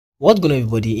What's going on,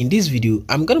 everybody? In this video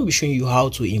I'm going to be showing you how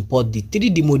to import the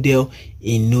 3D model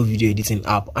in no video editing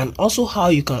app, and also how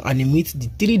you can animate the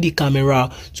 3D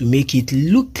camera to make it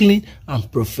look clean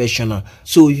and professional.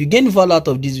 So if you gain value out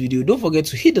of this video, don't forget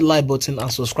to hit the like button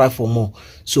and subscribe for more.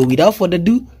 So without further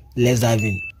ado, let's dive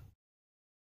in.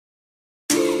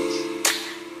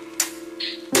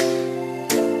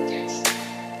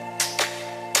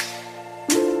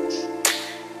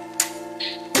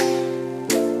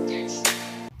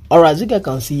 Alright, as you guys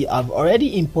can see, I've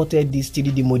already imported this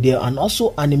 3D model and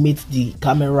also animate the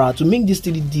camera to make this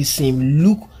 3D scene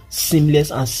look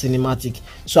seamless and cinematic.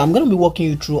 So I'm going to be walking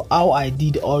you through how I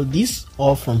did all this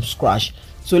all from scratch.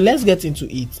 So let's get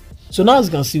into it. So now as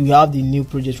you can see, we have the new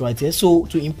project right here. So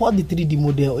to import the 3D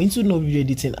model into no video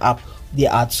editing app,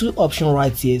 there are two options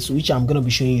right here, so which I'm going to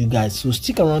be showing you guys. So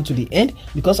stick around to the end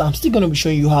because I'm still going to be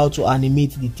showing you how to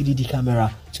animate the 3D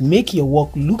camera to make your work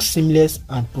look seamless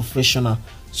and professional.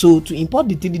 So to import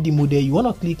the 3D model, you want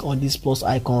to click on this plus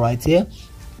icon right here,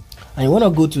 and you want to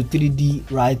go to 3D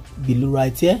right below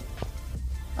right here.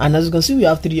 And as you can see, we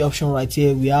have three options right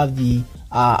here. We have the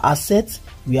assets,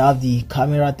 we have the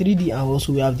camera 3D, and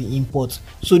also we have the import.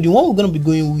 So the one we're going to be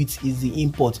going with is the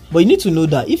import, but you need to know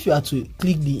that if you are to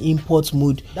click the import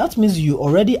mode, that means you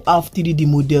already have 3D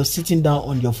model sitting down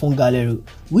on your phone gallery,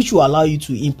 which will allow you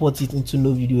to import it into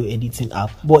no video editing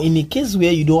app. But in a case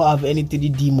where you don't have any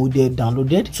 3D model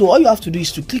downloaded, so all you have to do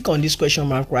is to click on this question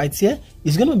mark right here.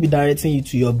 It's going to be directing you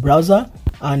to your browser,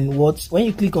 and when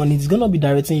you click on it, it's going to be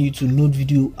directing you to Node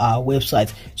Video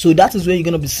website. So that is where you're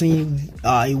going to be seeing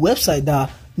a website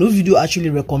that Node Video actually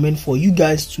recommend for you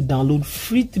guys to download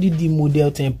free 3D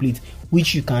model template,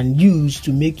 which you can use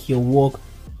to make your work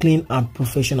clean and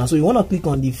professional. So you want to click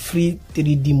on the free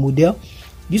 3D model.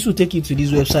 This will take you to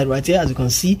this website right here. As you can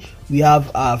see, we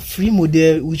have a free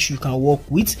model which you can work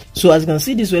with. So as you can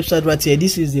see, this website right here,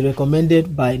 this is the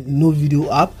recommended by No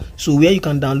Video app. So where you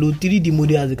can download 3D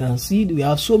model. As you can see, we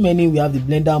have so many. We have the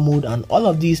Blender mode, and all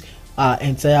of these are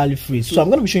entirely free. So I'm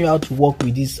going to be showing you how to work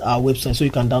with this website so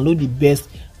you can download the best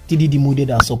 3D model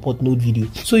that support Node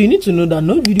Video. So you need to know that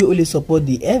Node Video only support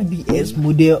the FBS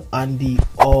model and the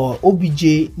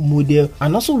OBJ model,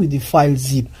 and also with the file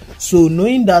zip. So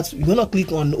knowing that, you're gonna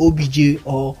click on OBJ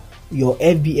or your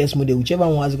FBS model, whichever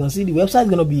one. As you can see, the website is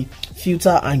gonna be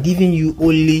filter and giving you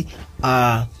only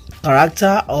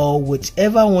character or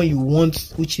whichever one you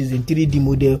want, which is in 3D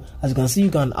model. As you can see, you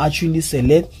can actually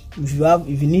select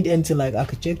if you need anything like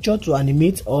architecture to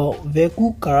animate, or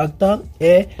vehicle, character,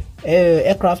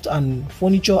 aircraft and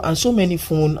furniture, and so many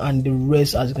phone and the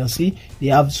rest. As you can see, they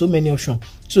have so many options.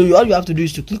 So all you have to do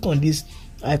is to click on this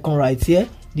icon right here,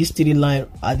 this 3 line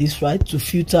at this right, to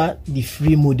filter the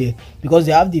free model, because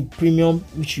they have the premium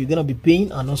which you're gonna be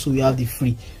paying, and also we have the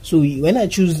free. So when I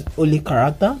choose only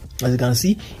character, as you can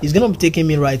see, it's gonna be taking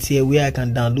me right here where I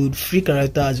can download free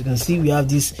character. As you can see, we have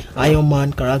this Iron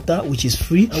Man character which is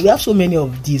free, and we have so many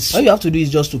of these. All you have to do is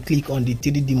just to click on the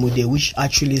 3D model which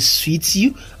actually suits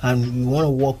you and you want to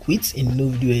work with in no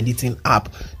video editing app.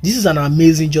 This is an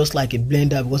amazing, just like a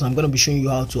Blender, because I'm going to be showing you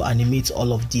how to animate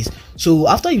all of this. So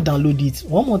after you download it,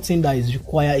 one more thing that is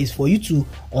required is for you to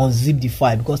unzip the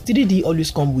file, because 3D always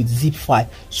come with zip file.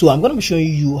 So I'm going to be showing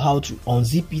you how to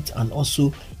unzip it and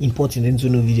also import it into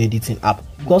no video editing app,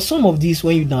 because some of these,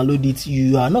 when you download it,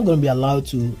 you are not going to be allowed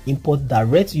to import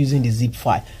direct using the zip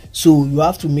file. So you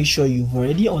have to make sure you've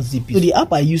already unzipped it. So the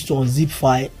app I use to unzip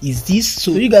file is this.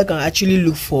 So you guys can actually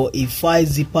look for a file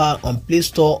zipper on Play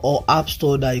Store or App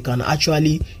Store that you can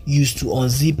actually use to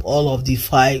unzip all of the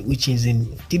file which is in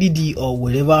 3D or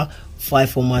whatever file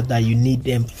format that you need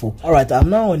them for. Alright, I'm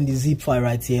now on the zip file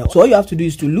right here. So all you have to do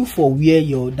is to look for where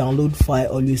your download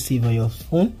file always save on your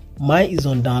phone. Mine is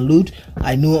on download.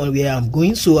 I know where I'm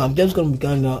going, so I'm just going to be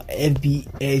going on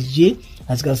FBSJ.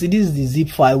 As you can see, this is the zip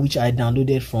file which I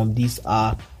downloaded from this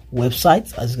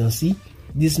website. As you can see,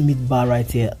 this mid bar right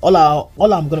here. All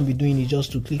I'm going to be doing is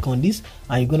just to click on this,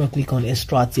 and you're going to click on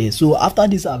extract here. So after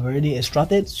this, I've already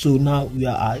extracted. So now we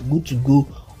are good to go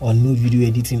on no video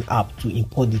editing app to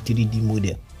import the 3D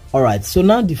model. Alright, so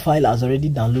now the file has already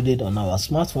downloaded on our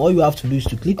smartphone. All you have to do is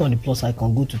to click on the plus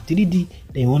icon, go to 3D,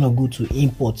 then you want to go to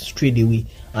import straight away,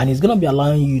 and it's going to be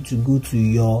allowing you to go to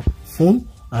your phone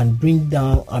and bring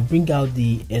out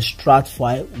the extract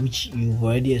file which you've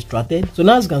already extracted. So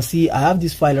now as you can see, I have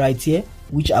this file right here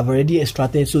which I've already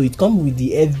extracted. So it comes with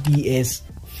the FBS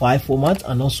file format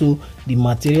and also the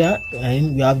material,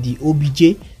 and we have the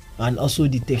OBJ and also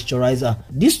the texturizer.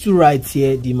 These two right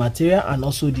here, the material and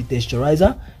also the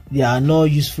texturizer, they are not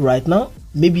useful right now.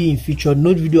 maybe in future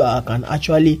Node Video I can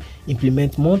actually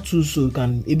implement more tools so you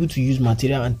can able to use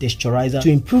material and texturizer to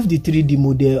improve the 3D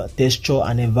model texture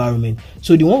and environment.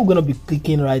 So the one we're going to be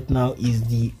clicking right now is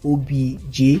the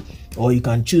OBJ, or you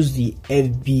can choose the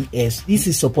FBS. This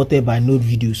is supported by Node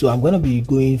Video, so I'm going to be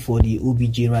going for the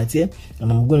OBJ right here,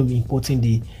 and I'm going to be importing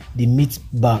the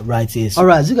𝗕𝗂𝗀𝗶𝗶𝗀 right here.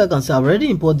 Alright, as you guys can see, I've already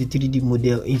imported the 3D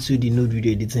model into the Node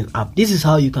Video editing app. This is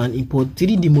how you can import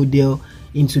 3D model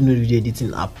into Node Video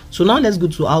editing app. So now let's go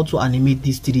to how to animate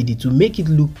this 3D to make it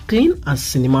look clean and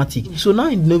cinematic. So now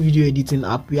in Node Video editing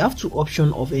app, we have two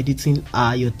options of editing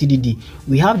your 3D.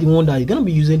 We have the one that you're going to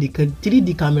be using the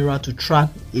 3D camera to track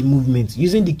a movement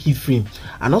using the keyframe,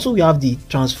 and also we have the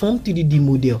transform 3D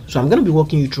model. So I'm going to be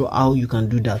walking you through how you can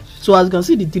do that. So as you can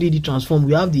see, the 3D transform,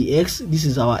 we have the X. This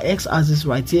is our X axis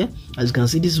right here. As you can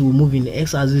see, this will move in the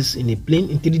X axis in a plane,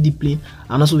 in 3D plane,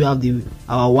 and also we have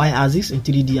our Y axis in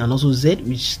 3D, and also Z,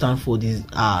 which stands for the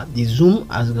zoom,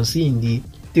 as you can see in the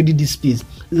 3D space.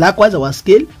 Likewise, our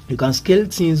scale, you can scale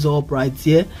things up right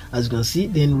here, as you can see.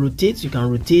 Then rotate, you can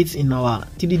rotate in our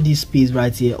 3D space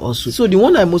right here also. So the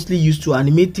one I mostly use to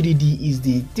animate 3D is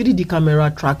the 3D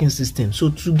camera tracking system. So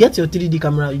to get your 3D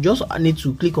camera, you just need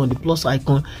to click on the plus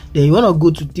icon, then you want to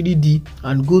go to 3D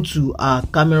and go to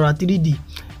camera 3D.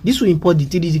 This will import the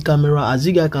 3D camera, as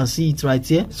you guys can see it right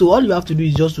here. So all you have to do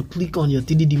is just to click on your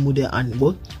 3D model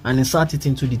and insert it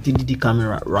into the 3D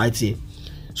camera right here.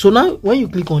 So now when you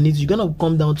click on it, you're gonna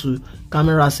come down to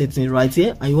camera settings right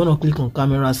here, and you want to click on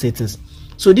camera settings.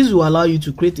 So this will allow you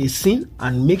to create a scene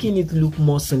and making it look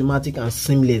more cinematic and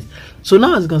seamless. So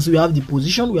now as you can see, we have the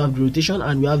position, we have the rotation,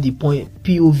 and we have the point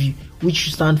POV,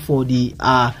 which stand for the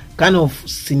kind of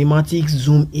cinematic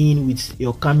zoom in with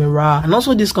your camera. And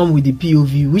also this comes with the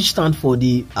POV, which stand for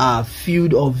the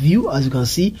field of view, as you can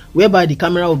see, whereby the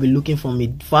camera will be looking from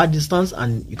a far distance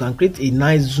and you can create a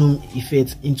nice zoom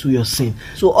effect into your scene.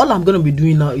 So all I'm going to be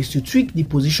doing now is to tweak the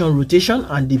position, rotation,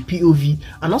 and the POV,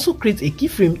 and also create a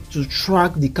keyframe to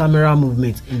track the camera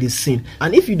movement in the scene.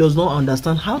 And if you does not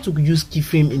understand how to use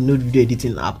keyframe in Node Video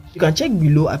editing app, you can check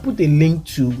below. I put a link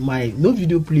to my Node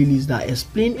Video playlist that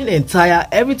explain in entire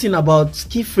everything about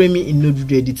keyframing in Node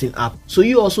Video editing app, so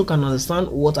you also can understand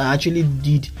what I actually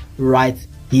did right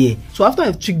here. So after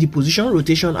I've tweaked the position,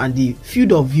 rotation, and the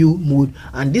field of view mode,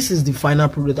 and this is the final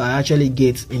product I actually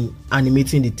get in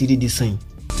animating the 3D scene.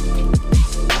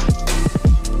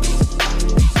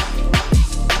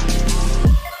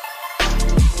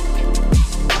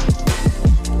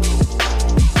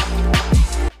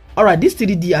 Alright, this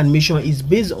 3D animation is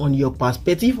based on your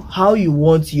perspective, how you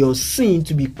want your scene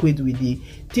to be created with the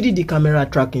 3D camera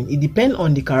tracking. It depends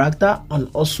on the character and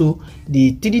also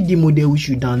the 3D model which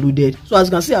you downloaded. So as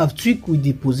you can see, I've tweaked with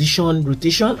the position,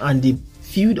 rotation, and the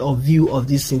field of view of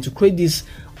this scene to create this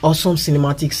awesome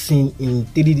cinematic scene in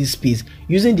 3D space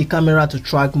using the camera to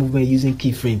track movement using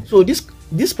keyframe. So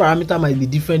this parameter might be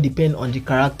different depending on the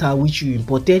character which you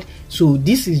imported. So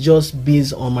this is just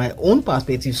based on my own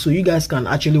perspective, so you guys can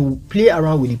actually play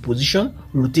around with the position,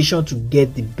 rotation to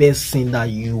get the best scene that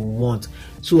you want.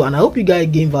 So, and I hope you guys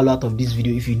gain value out of this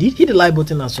video. If you did, hit the like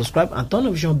button and subscribe and turn the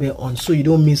notification bell on so you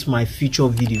don't miss my future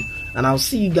video. And I'll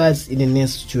see you guys in the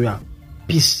next tutorial.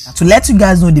 Peace. To let you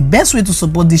guys know, the best way to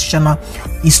support this channel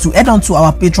is to head on to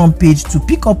our Patreon page to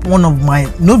pick up one of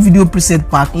my Node Video preset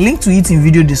pack, link to it in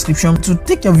video description, to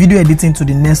take your video editing to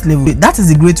the next level. That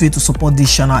is a great way to support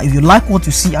this channel. If you like what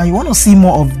you see and you want to see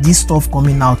more of this stuff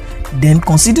coming out, then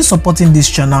consider supporting this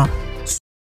channel